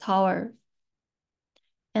flux tower.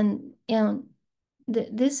 And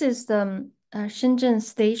this is the Shenzhen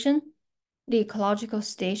station, the ecological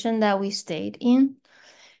station that we stayed in.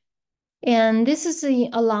 And this is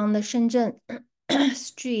along the Shenzhen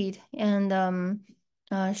street, and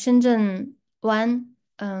Shenzhen 1,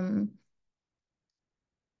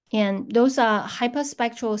 and those are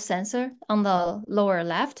hyperspectral sensor on the lower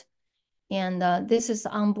left. And this is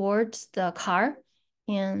on board the car,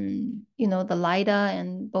 and the LiDAR,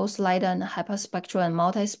 and both LiDAR and hyperspectral and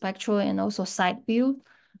multispectral, and also side view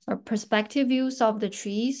or perspective views of the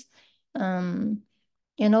trees. And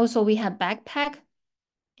also we have backpack,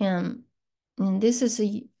 and this is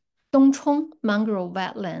a Dongchong mangrove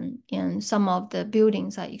wetland, and some of the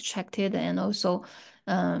buildings are extracted, and also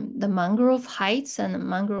the mangrove heights and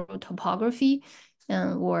mangrove topography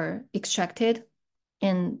were extracted,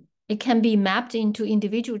 and it can be mapped into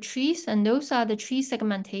individual trees, and those are the tree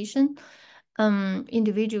segmentation,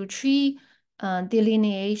 individual tree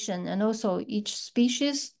delineation, and also each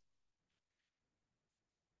species.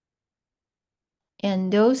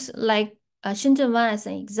 And those, like Shenzhen 1 as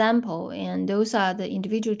an example, and those are the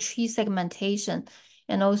individual tree segmentation,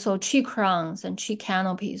 and also tree crowns and tree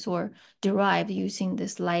canopies were derived using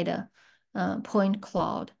this LiDAR point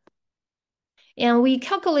cloud. And we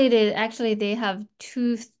calculated, actually, they have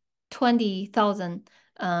 20,000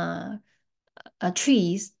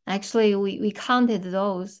 trees. Actually, we counted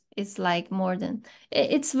those. It's like more than,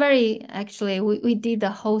 it's very, actually, we did the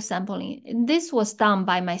whole sampling. This was done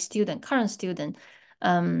by my student, current student,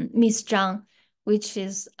 Miss Zhang, which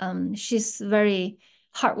is, she's very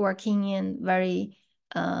hardworking and very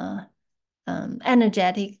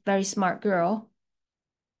energetic, very smart girl.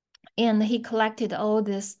 And he collected all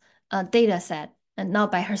this data set, and not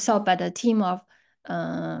by herself, but a team of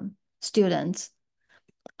students.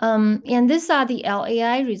 And these are the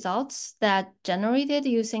LAI results that generated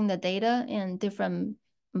using the data and different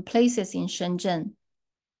places in Shenzhen.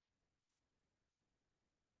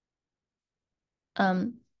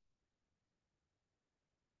 And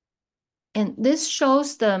this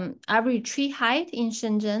shows the average tree height in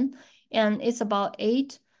Shenzhen, and it's about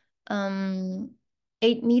 8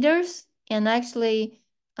 meters. And actually,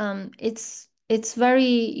 it's very,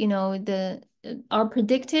 you know, the are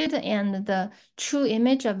predicted and the true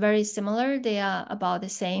image are very similar. They are about the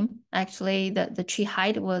same. Actually, the tree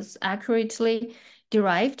height was accurately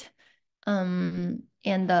derived. And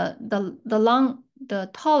the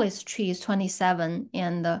tallest tree is 27,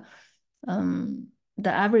 and the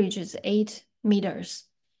average is 8 meters.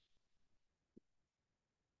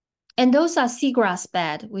 And those are seagrass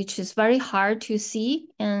bed, which is very hard to see.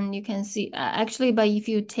 And you can see actually, but if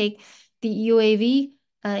you take the UAV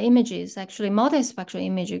images, actually multispectral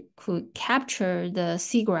image could capture the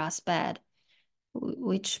seagrass bed,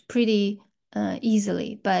 which pretty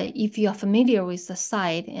easily. But if you are familiar with the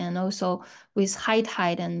site and also with high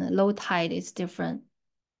tide and low tide, it's different.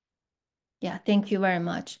 Yeah, thank you very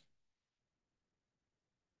much.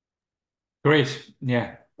 Great.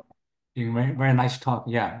 Yeah. Very, very nice talk.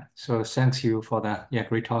 Yeah. So thanks you for the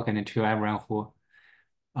great talk, and to everyone who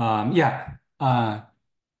yeah.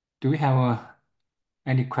 Do we have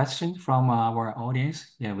any questions from our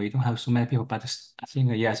audience? Yeah, we don't have so many people, but I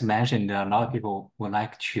think as mentioned, a lot of people would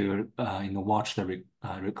like to watch the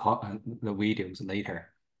record the videos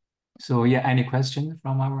later. So yeah, any questions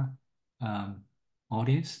from our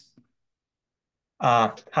audience?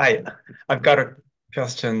 Hi, I've got a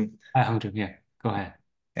question. Hi, Hongzhen. Yeah, go ahead.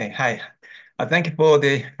 Hey, hi. Thank you for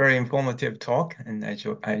the very informative talk, and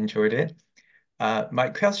I enjoyed it. My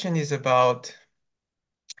question is about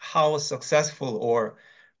how successful or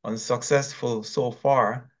unsuccessful so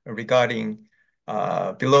far regarding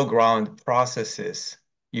below ground processes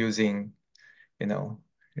using, you know,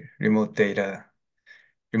 remote data,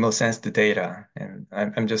 remote sensed data. And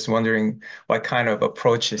I'm just wondering what kind of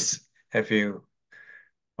approaches have you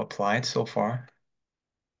applied so far?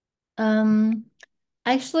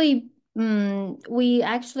 Actually, we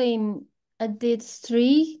actually did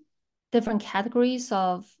 3 different categories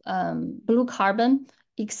of blue carbon,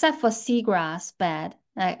 except for seagrass bed.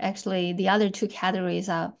 Actually, the other 2 categories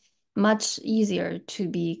are much easier to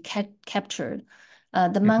be captured.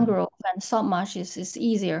 The mangrove and salt marshes is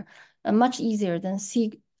easier, much easier than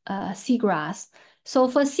seagrass. So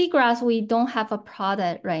for seagrass, we don't have a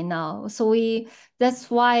product right now. So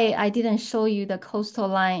that's why I didn't show you the coastal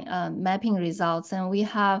line mapping results. And we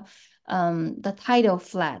have the tidal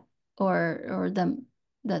flat or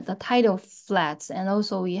the tidal flats, and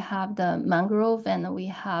also we have the mangrove and we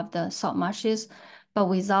have the salt marshes, but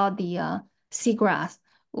without the seagrass.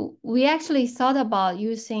 We actually thought about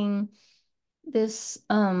using this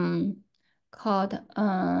called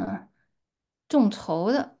众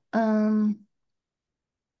筹的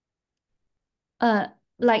uh,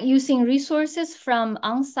 like using resources from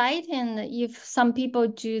on-site, and if some people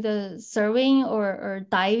do the surveying or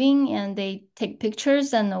diving and they take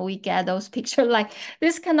pictures and we get those pictures, like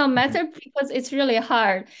this cannot matter because it's really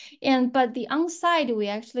hard. But the on-site, we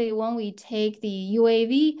actually, when we take the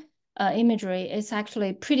UAV imagery, it's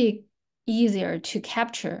actually pretty easier to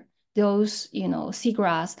capture those,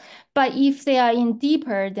 seagrass. But if they are in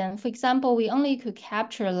deeper, then for example, we only could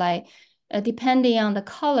capture like depending on the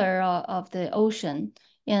color of the ocean.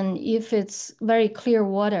 And if it's very clear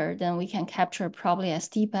water, then we can capture probably as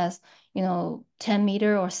deep as, 10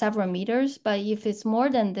 meters or several meters. But if it's more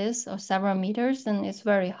than this or several meters, then it's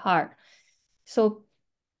very hard. So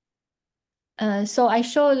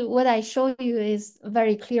what I showed you is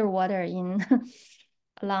very clear water in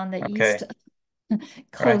along the east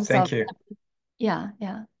coast. All right, thank you. Yeah,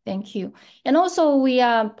 thank you. And also we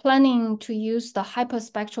are planning to use the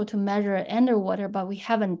hyperspectral to measure underwater, but we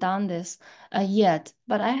haven't done this yet.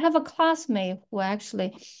 But I have a classmate who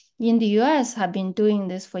actually in the US have been doing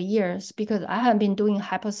this for years, because I have been doing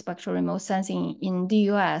hyperspectral remote sensing in the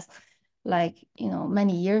US like,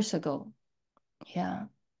 many years ago. Yeah.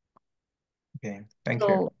 Okay, thank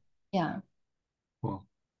you. Yeah. Cool.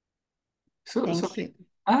 Thank you.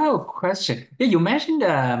 I have a question. Yeah, you mentioned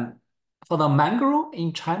for the mangrove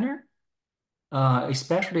in China,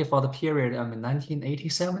 especially for the period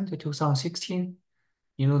 1987 to 2016,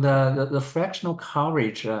 the fractional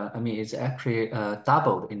coverage, it's actually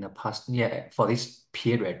doubled in the past year for this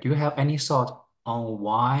period. Do you have any thought on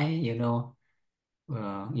why,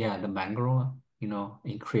 the mangrove,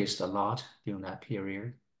 increased a lot during that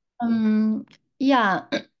period? Yeah.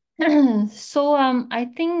 So I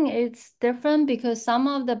think it's different because some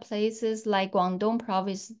of the places like Guangdong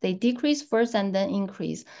province, they decrease first and then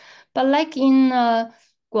increase. But like in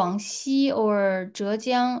Guangxi or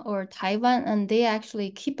Zhejiang or Taiwan, and they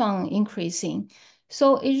actually keep on increasing.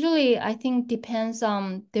 So it really, I think, depends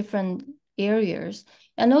on different areas.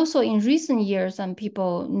 And also in recent years, and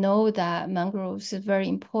people know that mangroves is very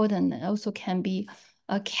important and also can be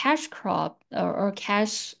a cash crop or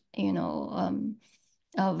cash,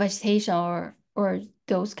 vegetation or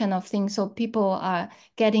those kind of things. So people are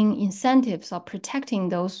getting incentives of protecting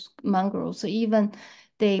those mangroves. So even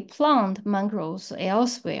they plant mangroves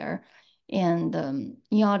elsewhere, and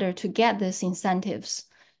in order to get these incentives.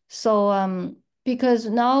 So because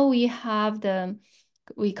now we have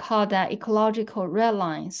we call that ecological red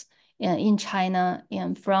lines in China,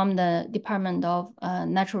 and from the Department of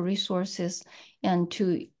Natural Resources, and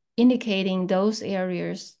to indicating those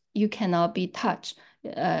areas you cannot be touched.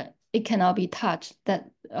 It cannot be touched, that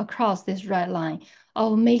across this red line,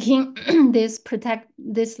 of making this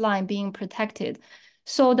line being protected.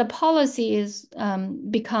 So the policy is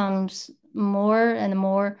becomes more and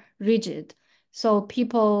more rigid. So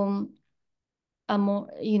people are more,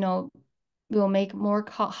 will make more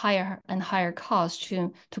higher and higher costs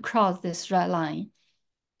to cross this red line.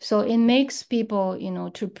 So it makes people,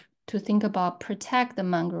 to think about protect the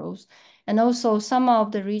mangroves. And also some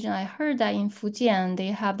of the region, I heard that in Fujian, they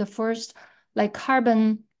have the first like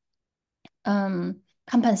carbon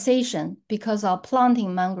compensation because of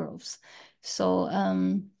planting mangroves. So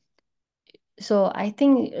I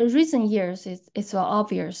think in recent years, it's well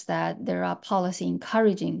obvious that there are policy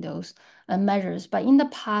encouraging those measures. But in the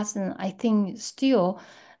past, and I think still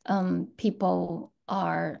people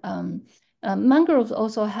are, mangroves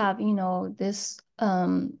also have, this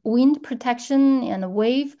wind protection and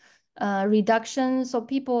wave reduction. So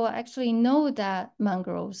people actually know that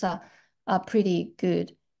mangroves are pretty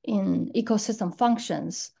good in ecosystem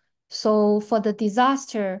functions. So for the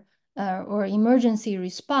disaster or emergency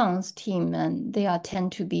response team, and they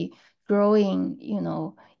tend to be growing,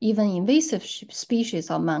 even invasive species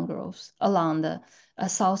of mangroves along the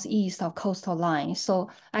southeast of coastal line. So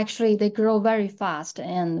actually they grow very fast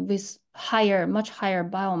and with much higher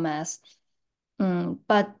biomass.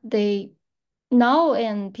 But they now,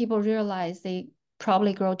 and people realize they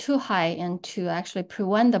probably grow too high, and to actually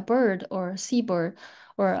prevent the bird or seabird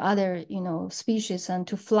or other, species and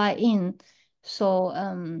to fly in. So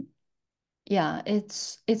yeah,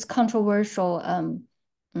 it's controversial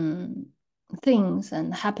things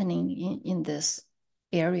and happening in this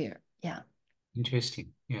area. Yeah.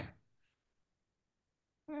 Interesting. Yeah.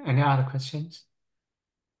 Any other questions?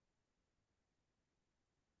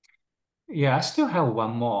 Yeah, I still have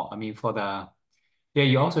one more. I mean,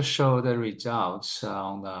 you also show the results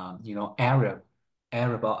on the,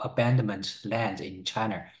 arable abandonment land in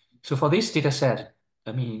China. So for this data set,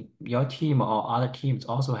 I mean, your team or other teams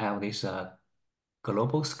also have this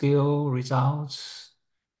global scale results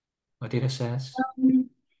or data sets?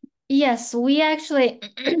 Yes, we actually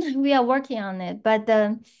we are working on it, but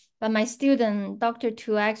my student, Dr.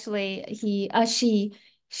 Tu, actually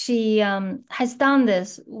she has done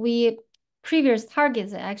this. We previous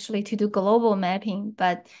targets actually to do global mapping,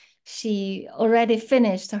 but she already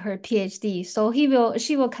finished her PhD. So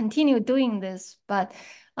she will continue doing this, but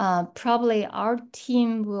probably our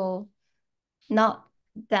team will not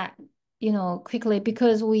that, quickly,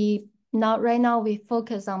 because right now we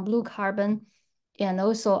focus on blue carbon and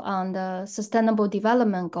also on the sustainable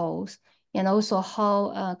development goals, and also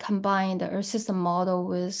how combine the Earth system model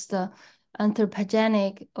with the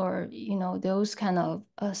anthropogenic or, those kind of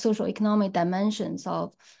social economic dimensions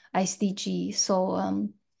of SDG. So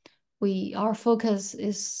our focus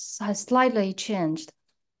has slightly changed.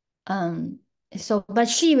 But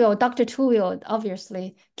Dr. Tu will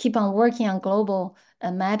obviously keep on working on global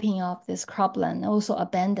mapping of this cropland, also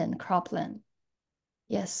abandoned cropland.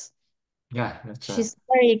 Yes. Yeah, that's She's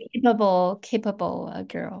very capable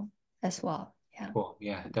girl as well. Yeah. cool.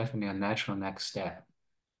 Yeah, definitely a natural next step.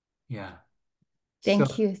 Yeah. So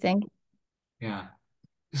Thank you. yeah.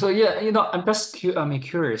 So yeah, I'm just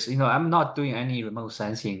curious. I'm not doing any remote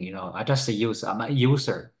sensing. I just use I'm a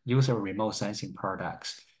user of remote sensing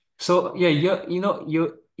products. So yeah,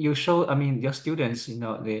 you show. I mean, your students.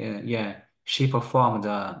 She performed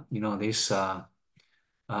this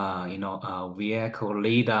vehicle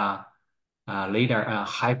lidar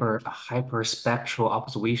hyperspectral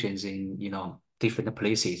observations in different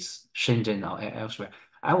places, Shenzhen or elsewhere.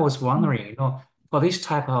 I was wondering, for this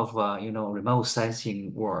type of remote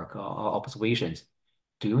sensing work or observations,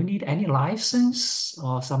 do you need any license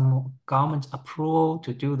or some government approval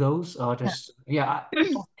to do those, or just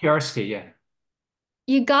just curiosity? Yeah.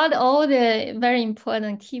 You got all the very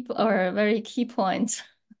important or very key points.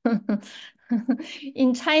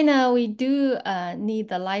 In China, we do need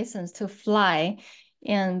the license to fly,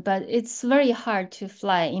 but it's very hard to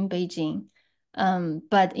fly in Beijing.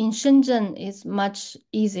 But in Shenzhen, it's much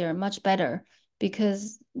easier, much better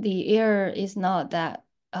because the air is not that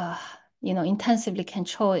intensively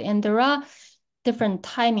controlled, and there are different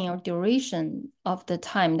timing or duration of the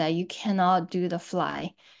time that you cannot do the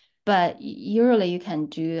fly, but usually you can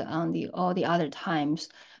do on all the other times.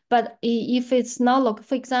 But if it's not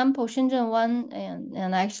for example, Shenzhen one,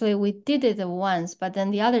 and actually we did it once, but then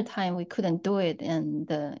the other time we couldn't do it, and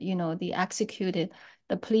the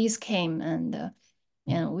police came, and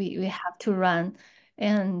we have to run,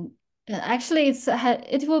 and actually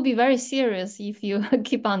it will be very serious if you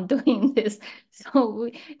keep on doing this. So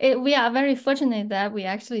we are very fortunate that we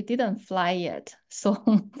actually didn't fly yet. So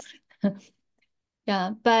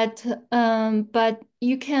yeah, but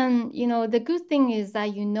you can, the good thing is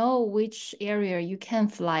that you know which area you can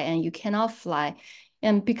fly and you cannot fly.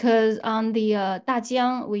 And because on the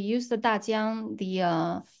Dajiang, we use the Dajiang, the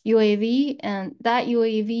UAV, and that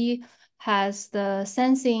UAV has the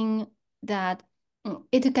sensing that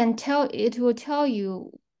it will tell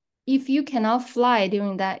you if you cannot fly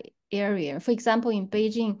during that area. For example, in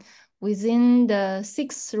Beijing, within the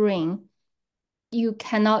 6th ring, you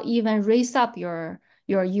cannot even raise up your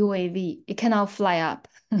UAV. It cannot fly up.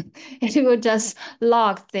 It will just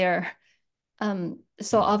lock there.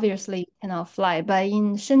 So obviously you cannot fly. But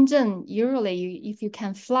in Shenzhen, usually if you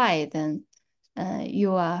can fly, then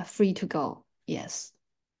you are free to go. Yes.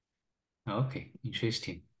 Okay,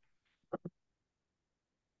 interesting.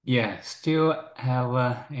 Yeah, still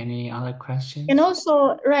have any other questions? And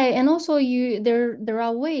also, right, and also there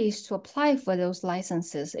are ways to apply for those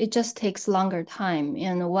licenses. It just takes longer time.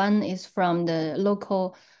 And one is from the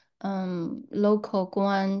local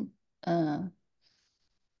Guan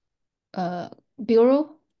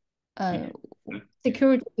bureau,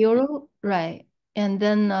 security bureau, right? And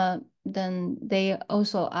then they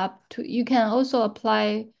also you can also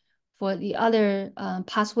apply for the other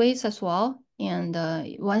pathways as well. And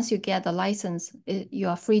once you get the license, you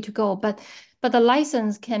are free to go. But the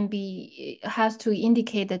license has to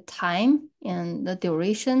indicate the time and the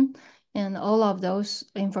duration, and all of those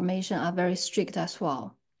information are very strict as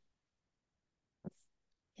well.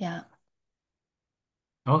 Yeah.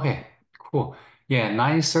 Okay, cool. Yeah,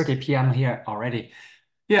 9:30 p.m. here already.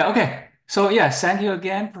 Yeah, okay. So yeah, thank you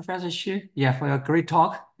again, Professor Xu, yeah, for your great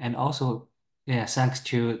talk. And also, yeah, thanks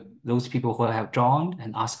to those people who have joined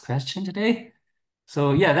and asked questions today.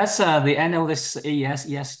 So yeah, that's the end of this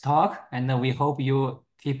AES talk. And we hope you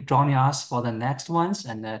keep joining us for the next ones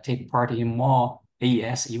and take part in more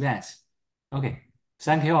AES events. Okay,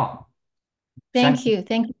 thank you all. Thank you.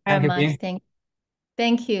 Thank you very much. Bing.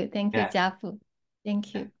 Thank you, Yeah. Jiafu.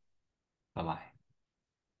 Thank you. Bye-bye.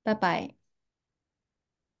 Bye-bye.